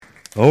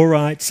All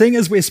right, seeing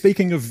as we're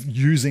speaking of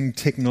using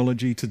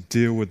technology to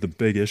deal with the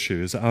big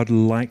issues, I'd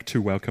like to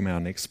welcome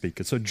our next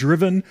speaker. So,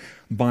 driven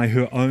by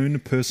her own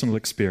personal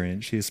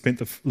experience, she has spent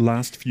the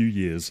last few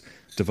years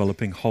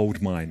developing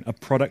Holdmine, a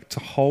product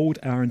to hold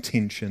our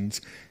intentions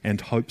and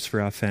hopes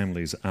for our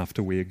families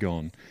after we are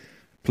gone.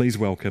 Please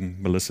welcome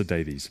Melissa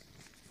Davies.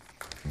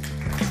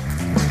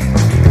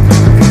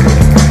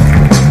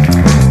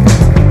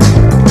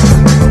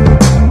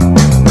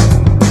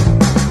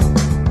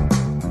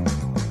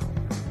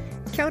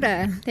 Kia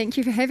ora. Thank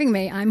you for having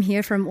me. I'm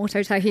here from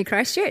Ōtautahi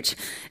Christchurch,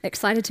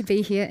 excited to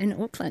be here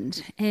in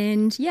Auckland.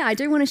 And yeah, I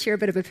do want to share a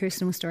bit of a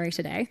personal story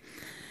today.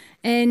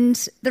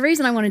 And the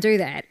reason I want to do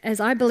that is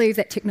I believe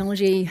that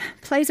technology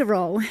plays a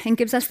role and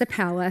gives us the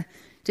power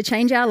to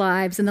change our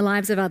lives and the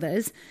lives of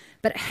others,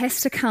 but it has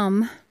to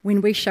come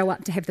when we show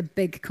up to have the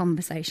big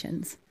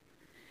conversations.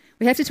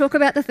 We have to talk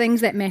about the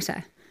things that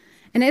matter.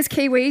 And as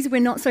Kiwis,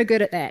 we're not so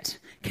good at that.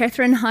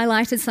 Catherine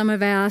highlighted some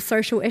of our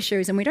social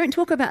issues, and we don't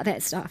talk about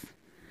that stuff.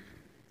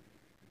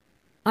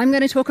 I'm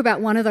going to talk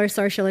about one of those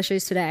social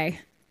issues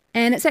today,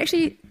 and it's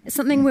actually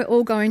something we're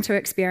all going to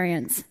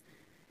experience.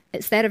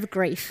 It's that of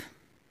grief.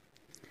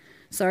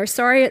 So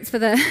sorry it's for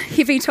the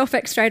heavy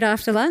topic straight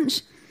after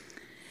lunch,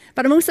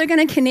 but I'm also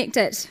going to connect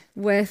it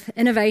with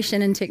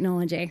innovation and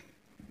technology.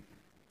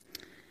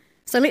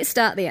 So let's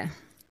start there.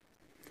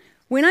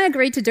 When I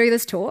agreed to do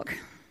this talk,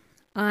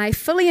 I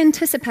fully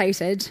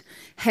anticipated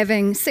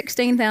having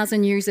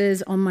 16,000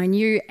 users on my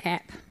new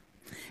app,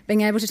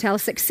 being able to tell a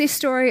success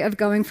story of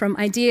going from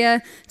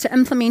idea to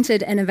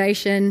implemented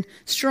innovation,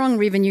 strong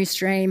revenue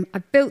stream. I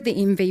built the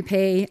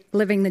MVP,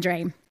 living the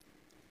dream.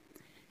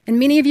 And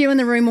many of you in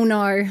the room will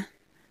know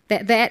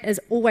that that is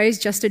always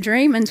just a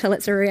dream until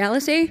it's a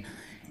reality,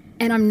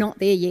 and I'm not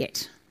there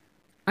yet.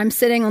 I'm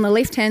sitting on the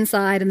left-hand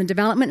side in the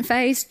development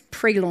phase,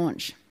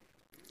 pre-launch.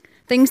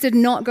 Things did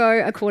not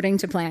go according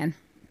to plan.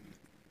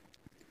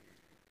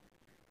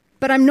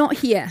 But I'm not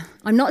here.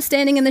 I'm not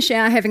standing in the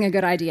shower having a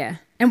good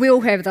idea. And we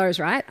all have those,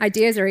 right?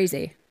 Ideas are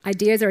easy.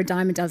 Ideas are a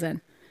dime a dozen.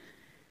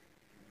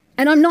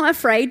 And I'm not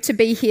afraid to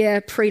be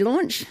here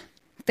pre-launch,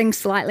 things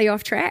slightly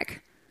off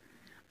track.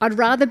 I'd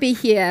rather be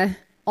here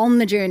on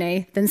the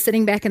journey than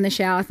sitting back in the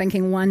shower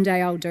thinking one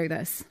day I'll do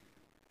this.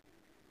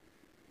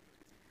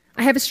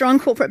 I have a strong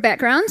corporate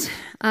background.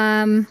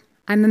 I'm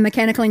a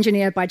mechanical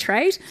engineer by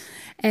trade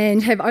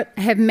and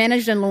have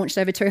managed and launched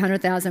over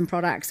 200,000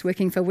 products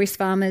working for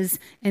Wesfarmers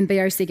and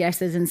BOC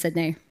Gases in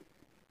Sydney.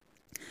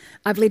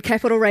 I've led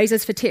capital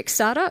raises for tech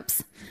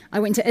startups. I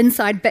went to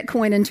Inside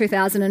Bitcoin in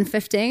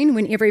 2015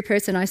 when every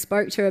person I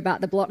spoke to about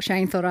the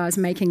blockchain thought I was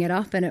making it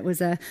up and it was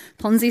a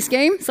Ponzi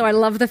scheme. So I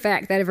love the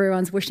fact that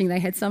everyone's wishing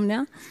they had some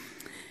now.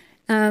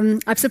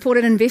 I've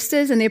supported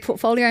investors in their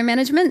portfolio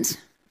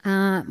management.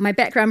 My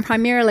background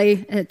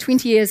primarily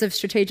 20 years of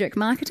strategic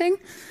marketing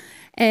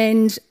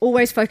and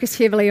always focused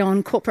heavily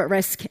on corporate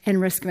risk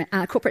and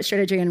corporate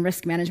strategy and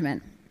risk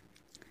management.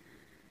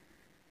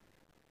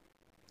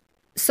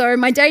 So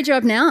my day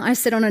job now, I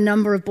sit on a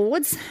number of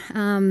boards.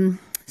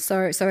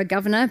 So a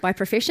governor by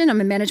profession, I'm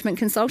a management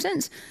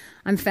consultant,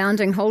 I'm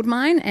founding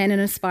Holdmine and an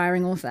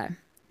aspiring author.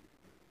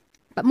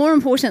 But more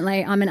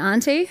importantly, I'm an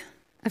auntie,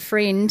 a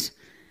friend,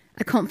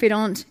 a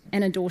confidant,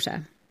 and a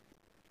daughter.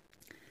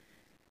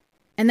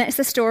 And that's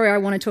the story I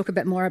want to talk a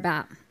bit more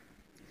about.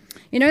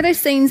 You know those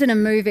scenes in a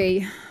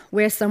movie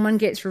where someone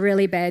gets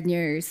really bad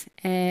news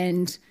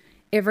and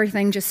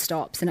everything just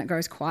stops and it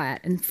goes quiet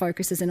and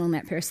focuses in on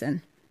that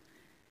person?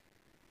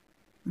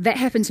 That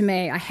happened to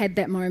me. I had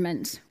that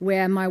moment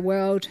where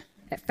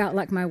it felt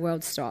like my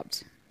world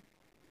stopped.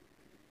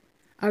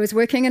 I was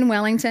working in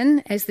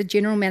Wellington as the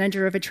general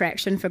manager of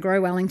attraction for Grow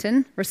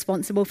Wellington,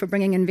 responsible for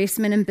bringing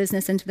investment and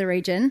business into the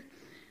region.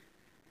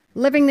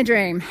 Living the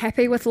dream,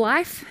 happy with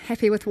life,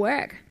 happy with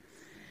work.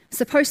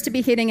 Supposed to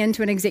be heading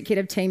into an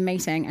executive team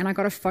meeting, and I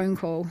got a phone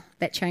call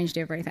that changed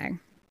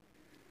everything.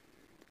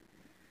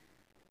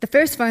 The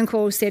first phone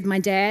call said my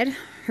dad,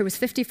 who was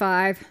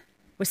 55,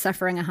 was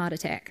suffering a heart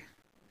attack.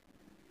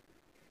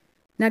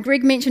 Now,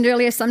 Greg mentioned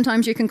earlier,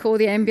 sometimes you can call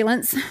the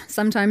ambulance,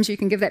 sometimes you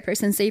can give that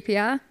person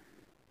CPR.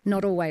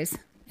 Not always.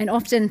 And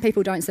often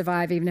people don't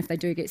survive even if they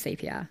do get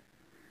CPR.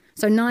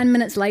 So 9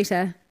 minutes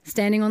later,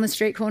 standing on the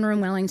street corner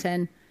in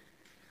Wellington,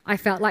 I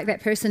felt like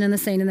that person in the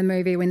scene in the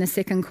movie when the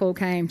second call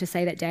came to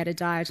say that Dad had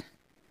died.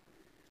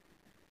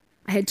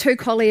 I had two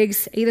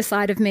colleagues either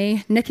side of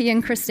me, Nikki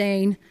and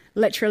Christine,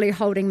 literally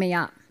holding me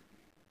up.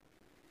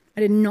 I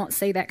did not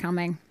see that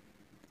coming.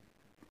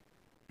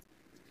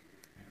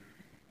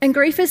 And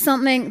grief is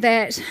something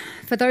that,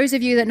 for those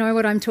of you that know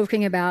what I'm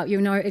talking about,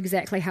 you'll know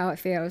exactly how it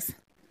feels.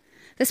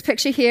 This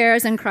picture here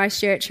is in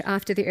Christchurch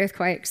after the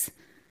earthquakes.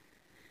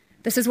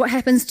 This is what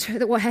happened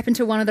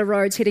to one of the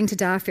roads heading to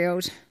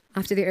Darfield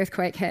after the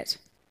earthquake hit.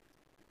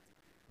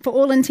 For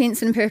all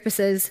intents and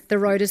purposes, the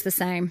road is the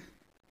same.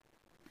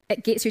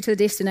 It gets you to the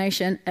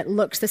destination, it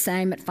looks the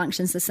same, it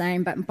functions the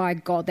same, but by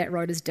God, that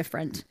road is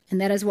different. And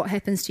that is what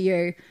happens to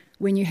you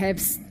when you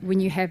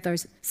have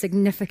those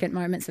significant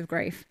moments of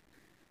grief.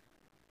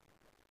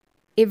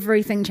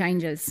 Everything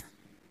changes.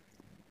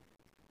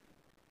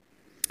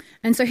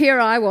 And so here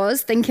I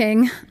was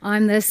thinking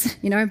I'm this,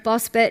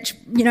 boss bitch,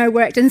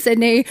 worked in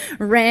Sydney,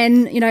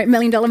 ran, $1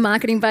 million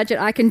marketing budget.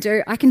 I can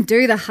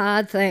do the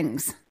hard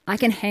things. I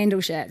can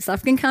handle shit.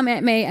 Stuff can come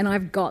at me and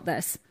I've got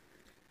this.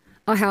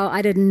 Oh, how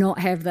I did not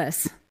have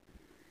this.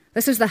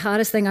 This was the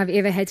hardest thing I've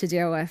ever had to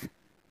deal with.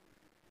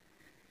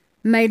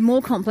 Made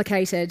more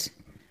complicated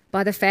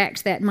by the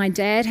fact that my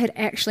dad had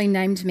actually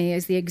named me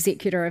as the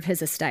executor of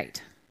his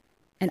estate.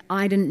 And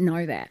I didn't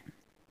know that.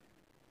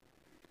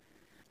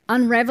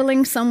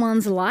 Unraveling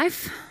someone's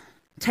life,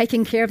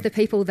 taking care of the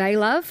people they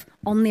love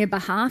on their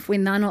behalf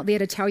when they're not there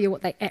to tell you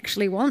what they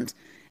actually want,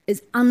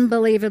 is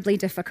unbelievably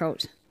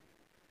difficult.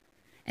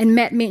 And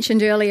Matt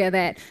mentioned earlier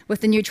that with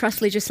the new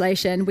trust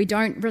legislation, we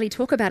don't really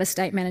talk about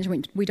estate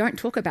management. We don't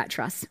talk about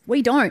trusts.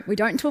 We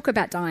don't talk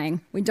about dying.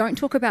 We don't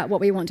talk about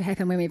what we want to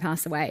happen when we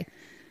pass away.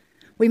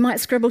 We might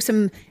scribble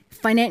some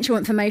financial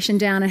information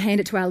down and hand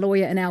it to our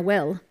lawyer in our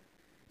will,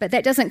 but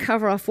that doesn't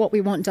cover off what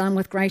we want done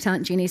with Great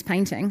Aunt Jenny's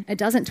painting. It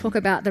doesn't talk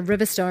about the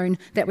riverstone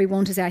that we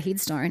want as our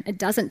headstone. It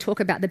doesn't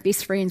talk about the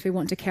best friends we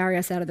want to carry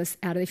us out of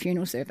the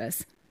funeral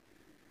service.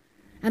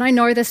 And I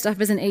know this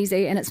stuff isn't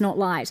easy and it's not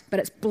light, but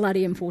it's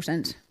bloody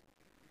important.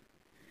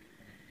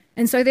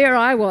 And so there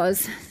I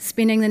was,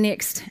 spending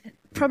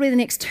probably the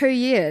next 2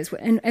 years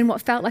in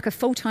what felt like a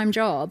full-time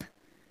job,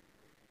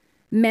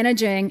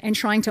 managing and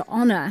trying to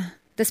honour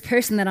this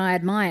person that I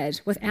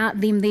admired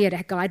without them there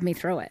to guide me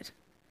through it.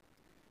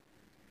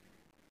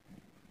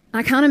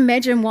 I can't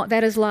imagine what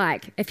that is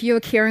like if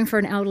you're caring for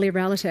an elderly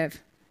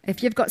relative,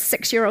 if you've got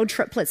 6-year-old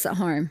triplets at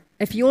home,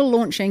 if you're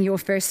launching your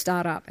first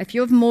startup, if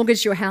you've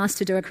mortgaged your house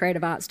to do a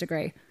creative arts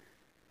degree.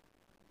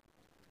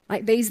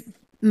 Like, these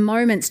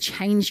moments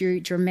change you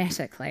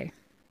dramatically.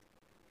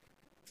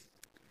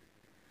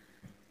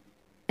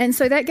 And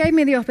so that gave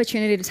me the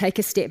opportunity to take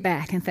a step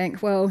back and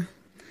think, well,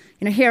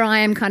 here I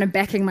am kind of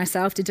backing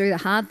myself to do the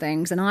hard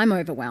things and I'm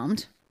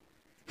overwhelmed.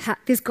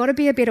 There's got to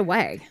be a better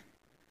way.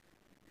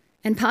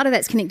 And part of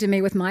that's connected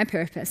me with my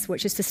purpose,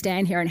 which is to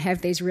stand here and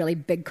have these really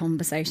big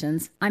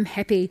conversations. I'm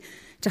happy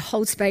to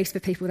hold space for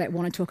people that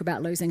want to talk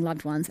about losing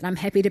loved ones. And I'm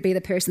happy to be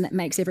the person that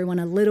makes everyone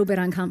a little bit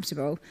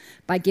uncomfortable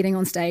by getting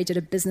on stage at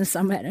a business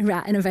summit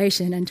about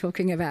innovation and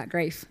talking about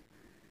grief.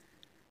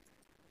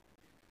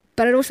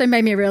 But it also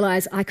made me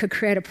realize I could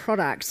create a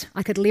product,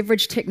 I could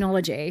leverage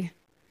technology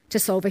to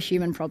solve a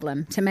human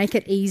problem, to make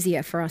it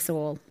easier for us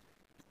all.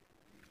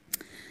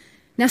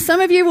 Now,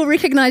 some of you will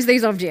recognize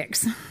these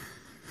objects.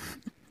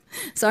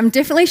 So I'm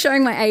definitely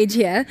showing my age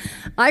here.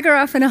 I grew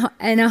up in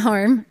a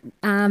home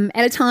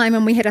at a time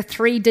when we had a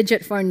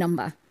 3-digit phone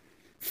number.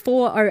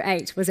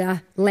 408 was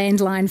our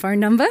landline phone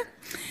number.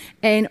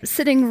 And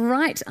sitting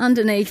right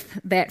underneath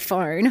that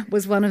phone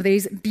was one of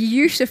these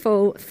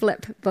beautiful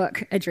flip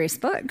book address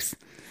books.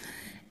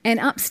 And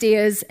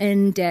upstairs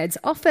in Dad's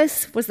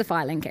office was the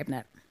filing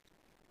cabinet.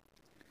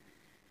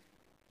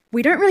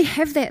 We don't really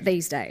have that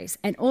these days.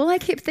 And all I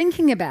kept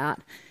thinking about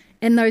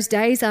in those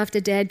days after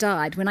Dad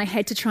died, when I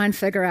had to try and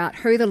figure out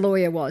who the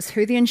lawyer was,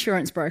 who the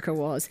insurance broker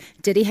was,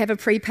 did he have a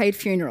prepaid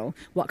funeral,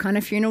 what kind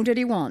of funeral did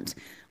he want?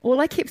 All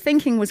I kept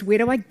thinking was, where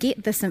do I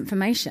get this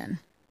information?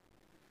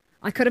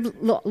 I could have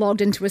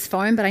logged into his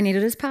phone, but I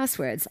needed his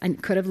passwords. I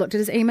could have looked at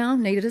his email,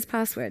 needed his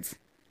passwords.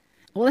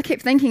 All I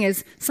kept thinking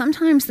is,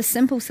 sometimes the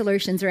simple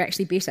solutions are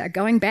actually better.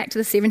 Going back to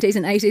the 70s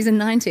and 80s and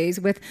 90s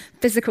with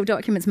physical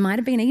documents might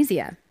have been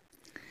easier.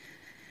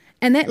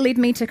 And that led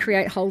me to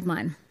create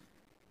Holdmine.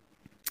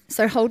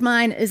 So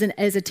Holdmine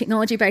is a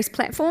technology-based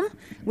platform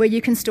where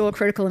you can store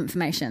critical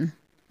information.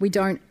 We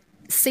don't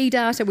see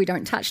data, we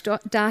don't touch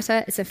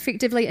data. It's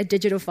effectively a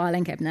digital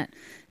filing cabinet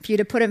for you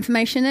to put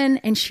information in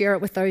and share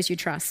it with those you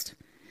trust,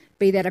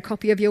 be that a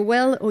copy of your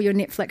will or your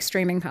Netflix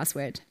streaming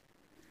password.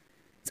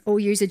 It's all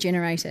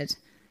user-generated,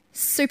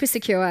 super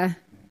secure,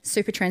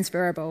 super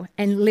transferable,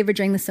 and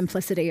leveraging the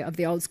simplicity of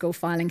the old-school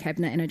filing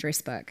cabinet and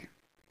address book.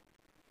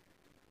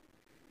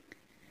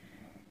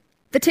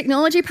 The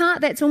technology part,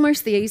 that's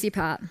almost the easy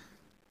part.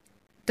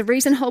 The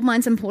reason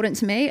Holdmine's important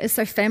to me is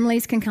so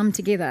families can come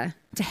together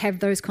to have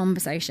those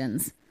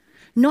conversations.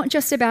 Not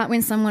just about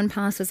when someone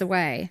passes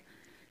away,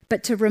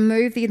 but to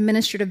remove the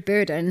administrative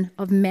burden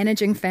of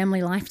managing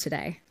family life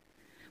today.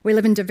 We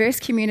live in diverse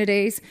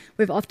communities.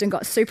 We've often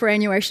got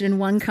superannuation in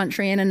one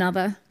country and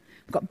another.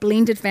 We've got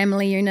blended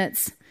family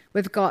units.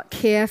 We've got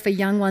care for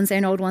young ones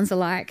and old ones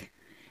alike.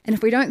 And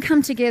if we don't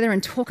come together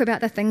and talk about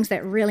the things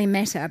that really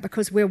matter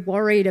because we're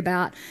worried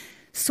about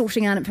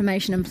sorting out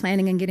information and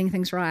planning and getting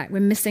things right, we're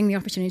missing the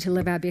opportunity to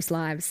live our best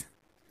lives.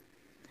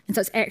 And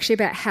so it's actually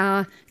about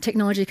how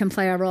technology can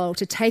play a role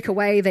to take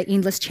away the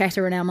endless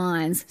chatter in our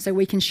minds so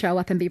we can show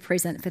up and be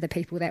present for the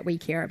people that we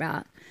care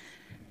about.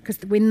 Because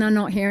when they're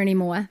not here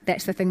anymore,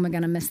 that's the thing we're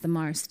going to miss the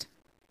most.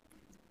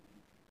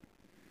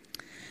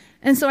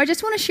 And so I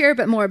just want to share a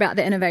bit more about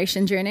the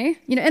innovation journey.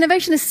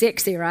 Innovation is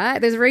sexy, right?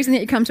 There's a reason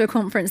that you come to a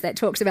conference that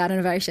talks about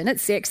innovation.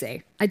 It's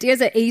sexy.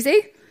 Ideas are easy.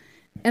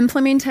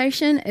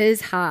 Implementation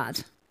is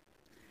hard.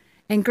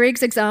 And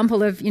Greg's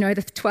example of,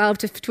 the 12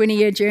 to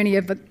 20-year journey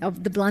of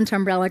the blunt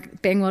umbrella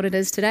being what it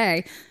is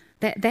today,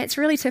 that's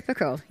really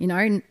typical.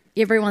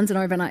 everyone's an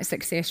overnight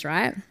success,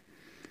 right?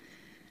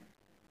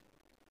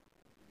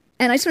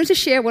 And I just wanted to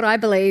share what I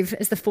believe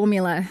is the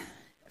formula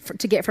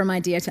to get from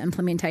idea to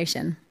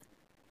implementation.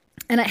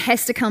 And it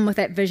has to come with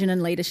that vision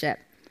and leadership.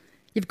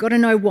 You've got to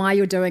know why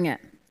you're doing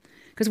it.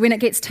 Because when it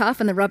gets tough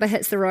and the rubber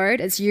hits the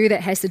road, it's you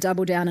that has to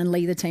double down and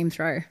lead the team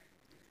through.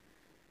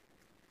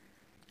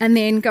 And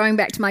then going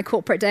back to my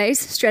corporate days,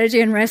 strategy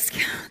and risk,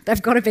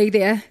 they've got to be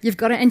there. You've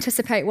got to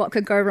anticipate what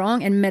could go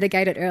wrong and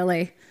mitigate it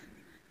early.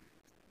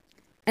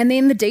 And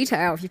then the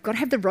detail, you've got to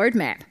have the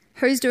roadmap.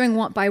 Who's doing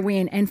what by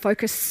when, and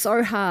focus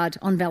so hard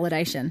on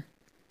validation.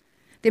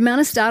 The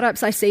amount of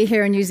startups I see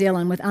here in New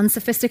Zealand with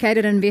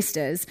unsophisticated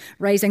investors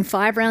raising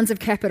 5 rounds of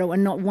capital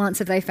and not once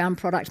have they found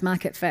product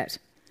market fit,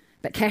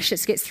 but cash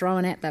just gets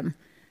thrown at them.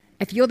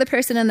 If you're the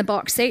person in the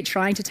box seat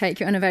trying to take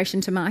your innovation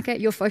to market,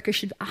 your focus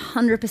should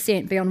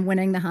 100% be on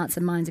winning the hearts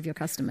and minds of your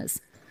customers.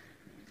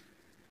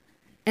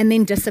 And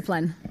then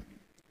discipline.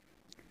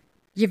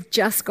 You've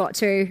just got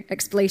to,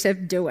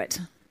 expletive, do it.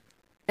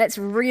 It's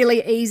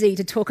really easy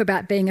to talk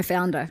about being a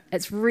founder.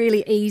 It's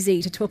really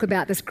easy to talk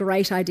about this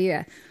great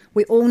idea.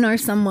 We all know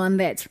someone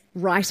that's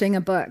writing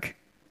a book,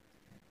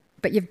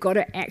 but you've got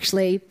to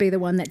actually be the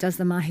one that does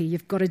the mahi.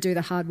 You've got to do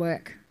the hard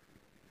work.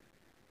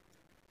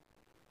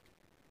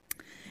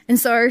 And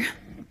so,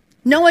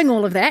 knowing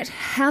all of that,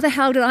 how the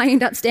hell did I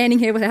end up standing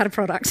here without a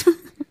product?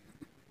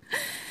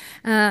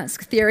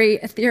 Theory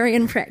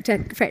and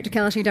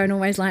practicality don't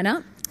always line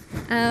up.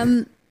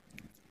 But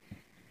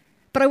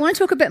I want to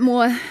talk a bit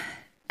more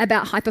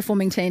about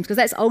high-performing teams, because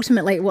that's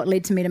ultimately what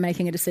led to me to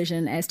making a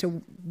decision as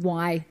to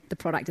why the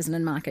product isn't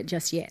in market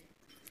just yet.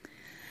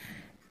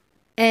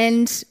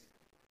 And,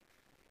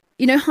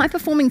 you know,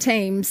 high-performing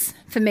teams,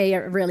 for me,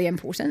 are really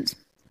important,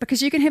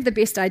 because you can have the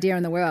best idea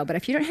in the world, but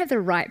if you don't have the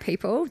right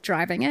people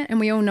driving it, and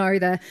we all know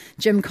the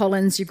Jim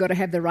Collins, you've got to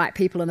have the right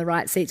people in the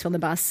right seats on the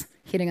bus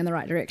heading in the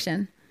right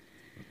direction.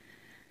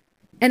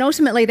 And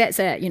ultimately, that's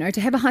it. You know,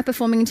 to have a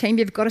high-performing team,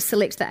 you've got to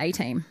select the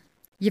A-team.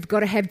 You've got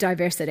to have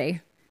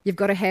diversity. You've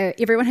got to have,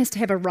 everyone has to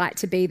have a right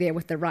to be there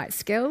with the right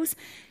skills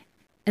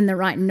and the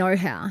right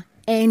know-how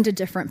and a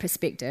different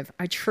perspective.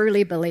 I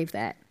truly believe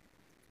that.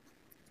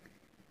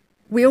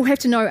 We all have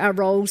to know our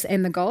roles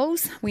and the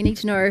goals. We need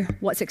to know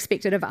what's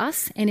expected of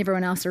us and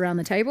everyone else around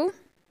the table.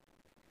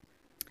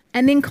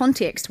 And then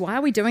context. Why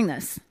are we doing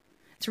this?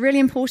 It's really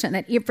important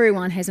that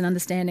everyone has an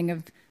understanding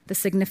of the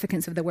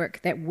significance of the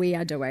work that we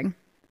are doing.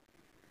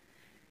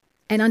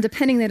 And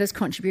underpinning that is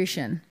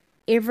contribution.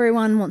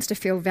 Everyone wants to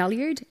feel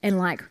valued and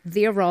like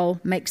their role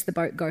makes the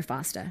boat go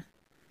faster.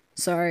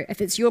 So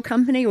if it's your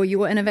company or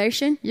your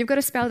innovation, you've got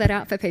to spell that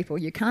out for people.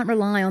 You can't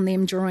rely on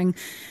them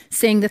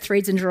seeing the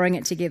threads and drawing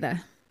it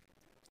together.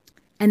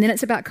 And then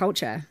it's about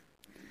culture.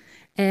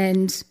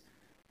 And,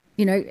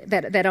 you know,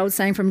 that old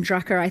saying from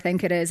Drucker, I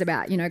think it is,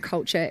 about, you know,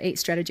 culture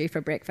eats strategy for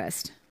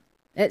breakfast.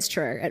 It's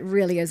true. It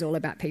really is all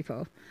about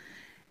people.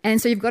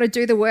 And so you've got to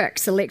do the work,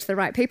 select the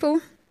right people,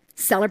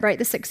 celebrate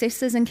the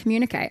successes, and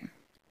communicate.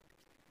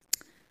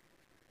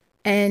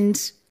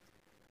 And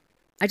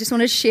I just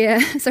want to share,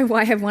 so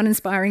why have one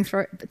inspiring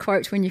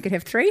quote when you could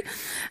have 3?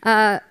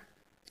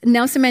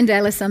 Nelson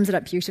Mandela sums it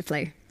up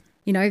beautifully.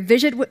 You know,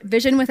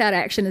 vision without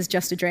action is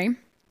just a dream.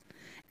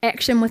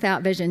 Action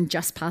without vision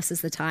just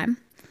passes the time.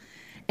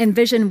 And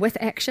vision with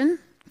action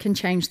can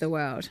change the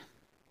world.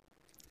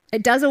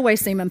 It does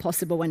always seem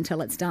impossible until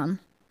it's done.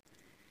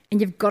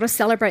 And you've got to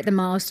celebrate the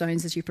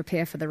milestones as you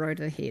prepare for the road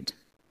ahead.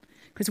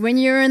 Because when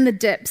you're in the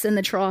dips and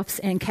the troughs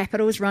and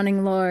capital's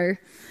running low,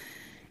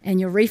 and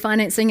you're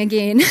refinancing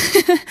again,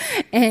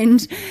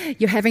 and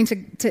you're having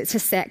to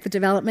sack the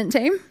development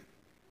team,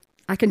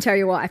 I can tell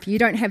you what, if you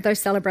don't have those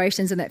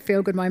celebrations and that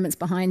feel-good moments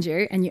behind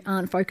you and you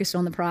aren't focused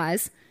on the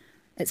prize,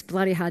 it's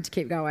bloody hard to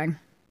keep going.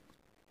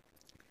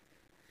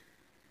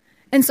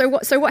 And so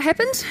what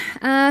happened?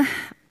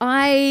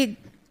 I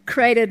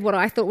created what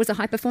I thought was a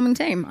high-performing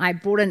team. I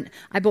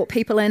brought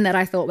people in that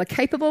I thought were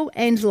capable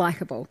and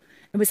likable.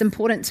 It was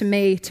important to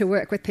me to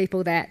work with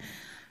people that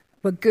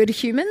were good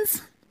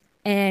humans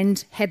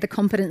and had the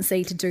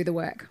competency to do the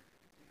work.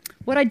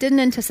 What I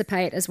didn't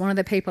anticipate is one of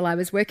the people I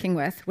was working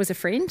with was a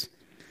friend,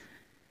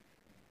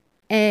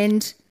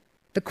 and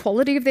the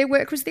quality of their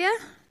work was there,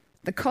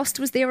 the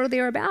cost was there or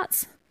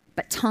thereabouts,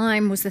 but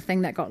time was the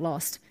thing that got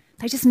lost.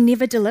 They just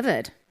never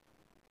delivered.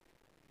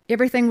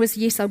 Everything was,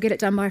 yes, I'll get it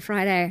done by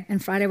Friday,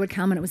 and Friday would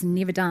come and it was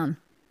never done.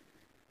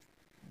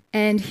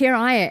 And here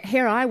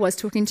I was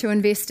talking to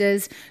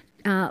investors,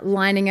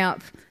 lining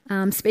up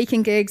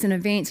speaking gigs and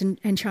events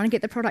and trying to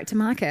get the product to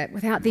market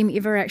without them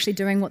ever actually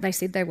doing what they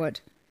said they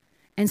would.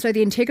 And so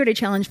the integrity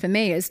challenge for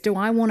me is,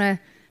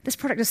 this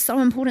product is so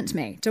important to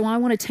me. Do I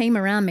want a team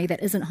around me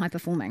that isn't high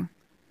performing?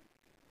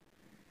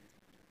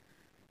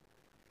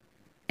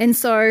 And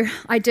so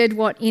I did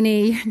what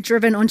any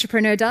driven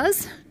entrepreneur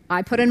does.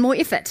 I put in more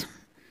effort.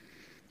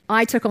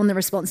 I took on the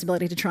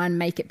responsibility to try and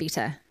make it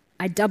better.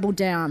 I doubled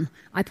down.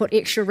 I put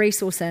extra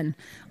resource in.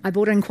 I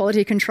brought in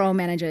quality control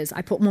managers.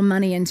 I put more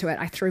money into it.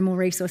 I threw more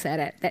resource at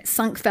it. That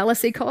sunk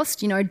fallacy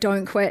cost, you know,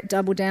 don't quit,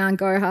 double down,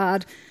 go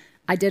hard.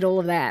 I did all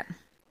of that.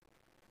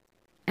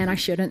 and I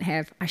shouldn't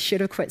have. I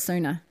should have quit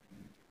sooner.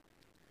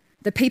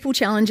 The people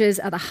challenges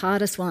are the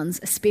hardest ones,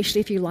 especially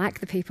if you like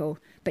the people,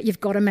 but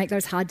you've got to make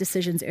those hard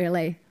decisions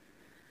early.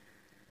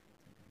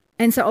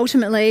 And so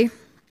ultimately,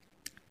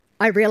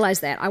 I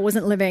realized that I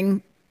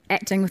wasn't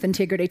acting with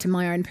integrity to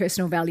my own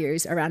personal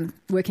values around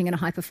working in a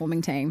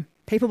high-performing team.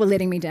 People were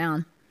letting me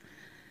down.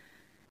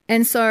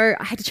 And so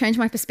I had to change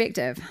my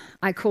perspective.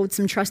 I called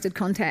some trusted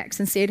contacts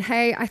and said,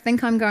 hey, I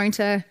think I'm going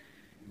to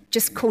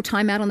just call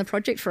time out on the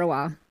project for a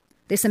while.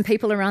 There's some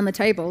people around the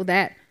table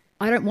that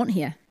I don't want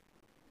here.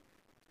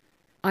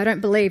 I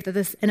don't believe that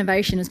this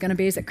innovation is going to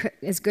be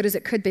as good as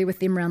it could be with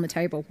them around the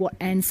table.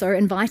 And so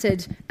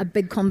invited a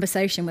big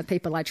conversation with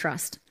people I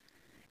trust.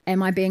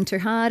 Am I being too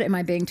hard? Am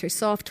I being too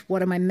soft?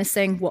 What am I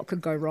missing? What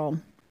could go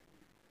wrong?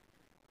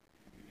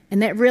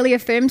 And that really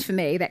affirmed for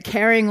me that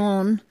carrying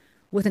on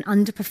with an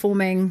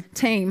underperforming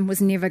team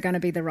was never going to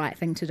be the right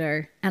thing to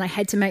do. And I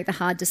had to make the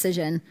hard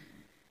decision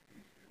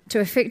to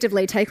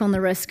effectively take on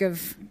the risk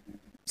of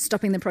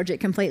stopping the project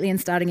completely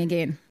and starting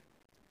again,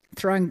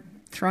 throwing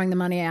the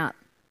money out.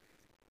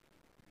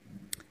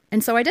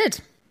 And so I did.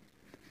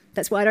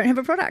 That's why I don't have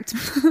a product.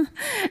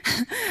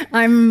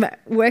 I'm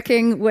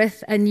working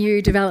with a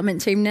new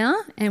development team now,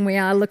 and we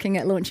are looking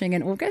at launching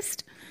in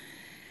August.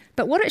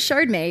 But what it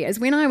showed me is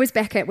when I was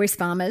back at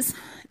Wesfarmers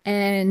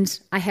and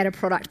I had a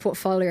product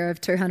portfolio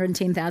of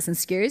 210,000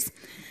 SKUs,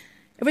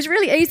 it was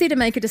really easy to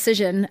make a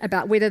decision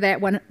about whether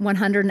that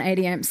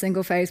 180 amp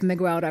single phase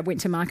MIG welder went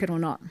to market or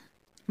not.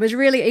 It was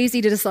really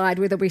easy to decide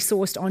whether we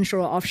sourced onshore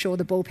or offshore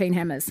the ball peen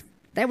hammers.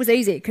 That was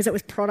easy because it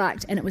was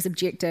product and it was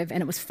objective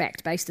and it was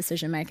fact-based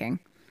decision making.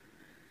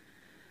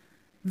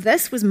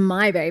 This was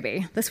my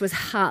baby. This was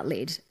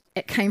heart-led.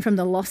 It came from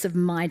the loss of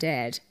my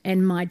dad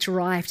and my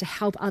drive to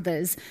help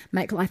others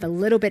make life a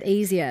little bit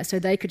easier so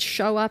they could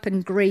show up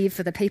and grieve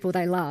for the people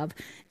they love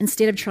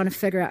instead of trying to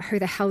figure out who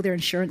the hell their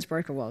insurance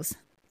broker was.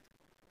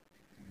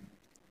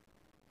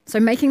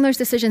 So making those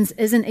decisions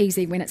isn't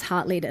easy when it's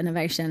heart-led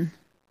innovation.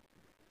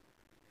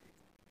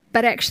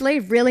 But actually,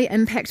 really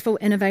impactful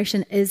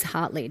innovation is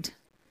heart-led.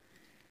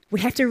 We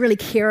have to really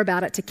care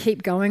about it to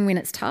keep going when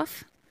it's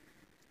tough.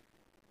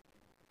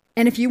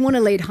 And if you want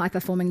to lead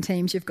high-performing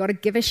teams, you've got to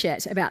give a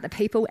shit about the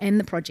people and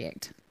the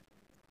project.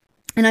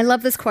 And I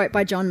love this quote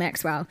by John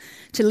Maxwell: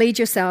 to lead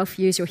yourself,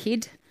 use your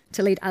head.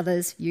 To lead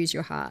others, use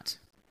your heart.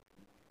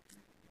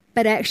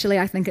 But actually,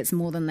 I think it's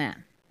more than that.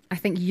 I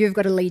think you've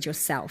got to lead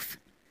yourself.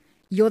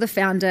 You're the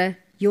founder,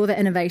 you're the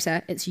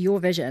innovator, it's your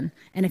vision.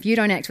 And if you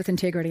don't act with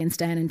integrity and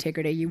stay in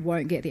integrity, you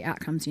won't get the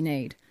outcomes you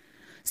need.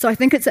 So I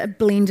think it's a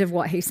blend of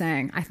what he's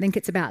saying. I think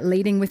it's about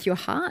leading with your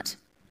heart,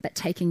 but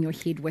taking your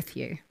head with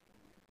you.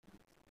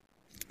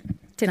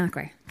 Tēnā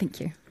koe. Thank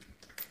you.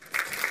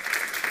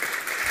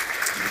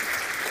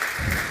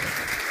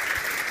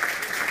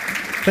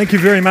 Thank you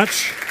very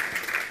much.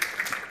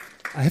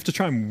 I have to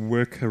try and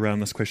work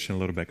around this question a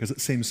little bit because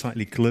it seems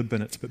slightly glib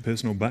and it's a bit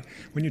personal, but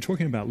when you're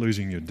talking about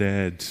losing your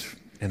dad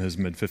in his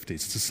mid-50s,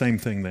 it's the same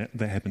thing that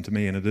happened to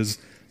me, and it is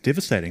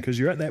devastating because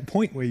you're at that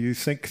point where you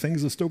think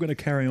things are still going to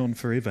carry on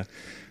forever.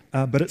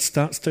 But it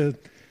starts to,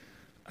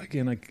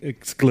 again,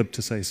 it's glib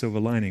to say silver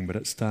lining, but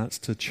it starts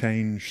to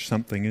change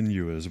something in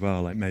you as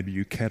well. Like maybe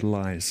you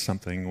catalyze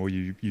something or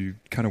you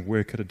kind of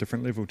work at a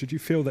different level. Did you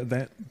feel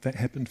that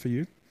happened for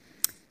you?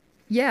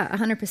 Yeah,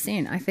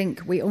 100%. I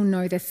think we all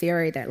know the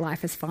theory that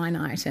life is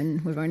finite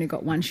and we've only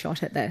got one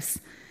shot at this.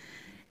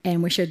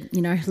 And we should,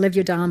 live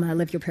your dharma,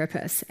 live your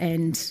purpose.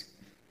 And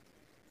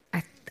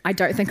I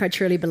don't think I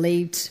truly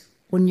believed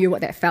or knew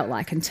what that felt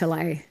like until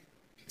I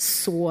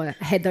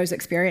had those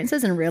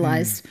experiences and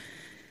realized,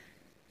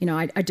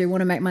 I do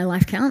want to make my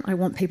life count. I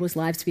want people's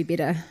lives to be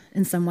better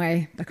in some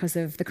way because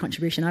of the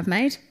contribution I've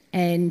made.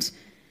 And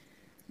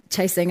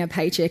chasing a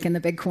paycheck in the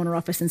big corner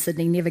office in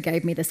Sydney never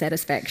gave me the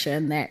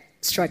satisfaction that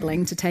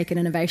struggling to take an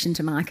innovation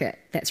to market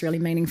that's really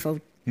meaningful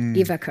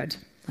ever could.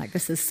 Like,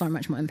 this is so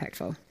much more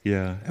impactful.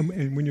 Yeah,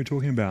 and when you're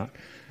talking about,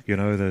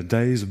 the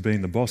days of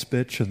being the boss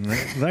bitch and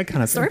that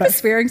kind of thing. Sorry for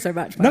swearing so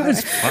much. No,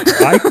 it's fine.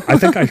 I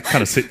think I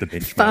kind of set the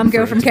benchmark.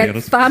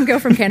 Farm girl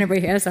from Canterbury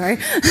here, sorry.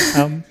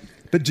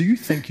 But do you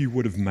think you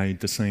would have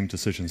made the same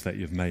decisions that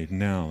you've made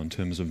now in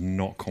terms of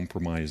not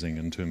compromising,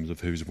 in terms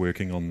of who's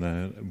working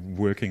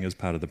as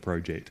part of the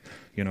project?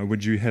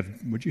 Would you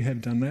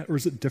have done that, or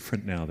is it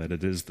different now that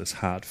it is this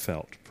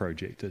heartfelt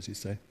project, as you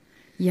say?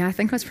 Yeah, I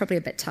think I was probably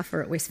a bit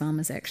tougher at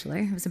Wesfarmers,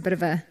 actually. It was a bit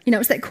of a, it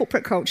was that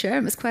corporate culture.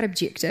 It was quite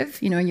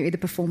objective. You either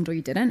performed or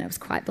you didn't. It was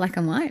quite black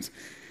and white.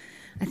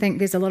 I think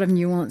there's a lot of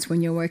nuance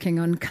when you're working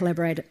on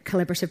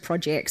collaborative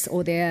projects,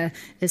 or there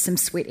is some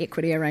sweat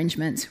equity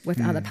arrangements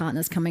with other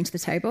partners coming to the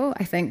table.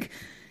 I think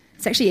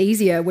it's actually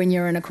easier when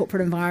you're in a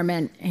corporate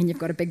environment and you've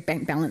got a big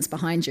bank balance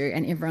behind you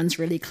and everyone's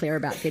really clear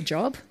about their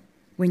job.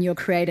 When you're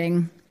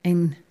creating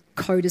and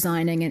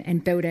co-designing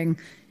and building,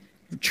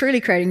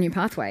 truly creating new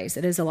pathways,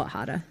 it is a lot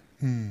harder.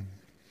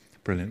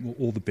 Brilliant. Well,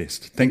 all the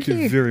best. Thank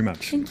you very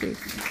much. Thank you.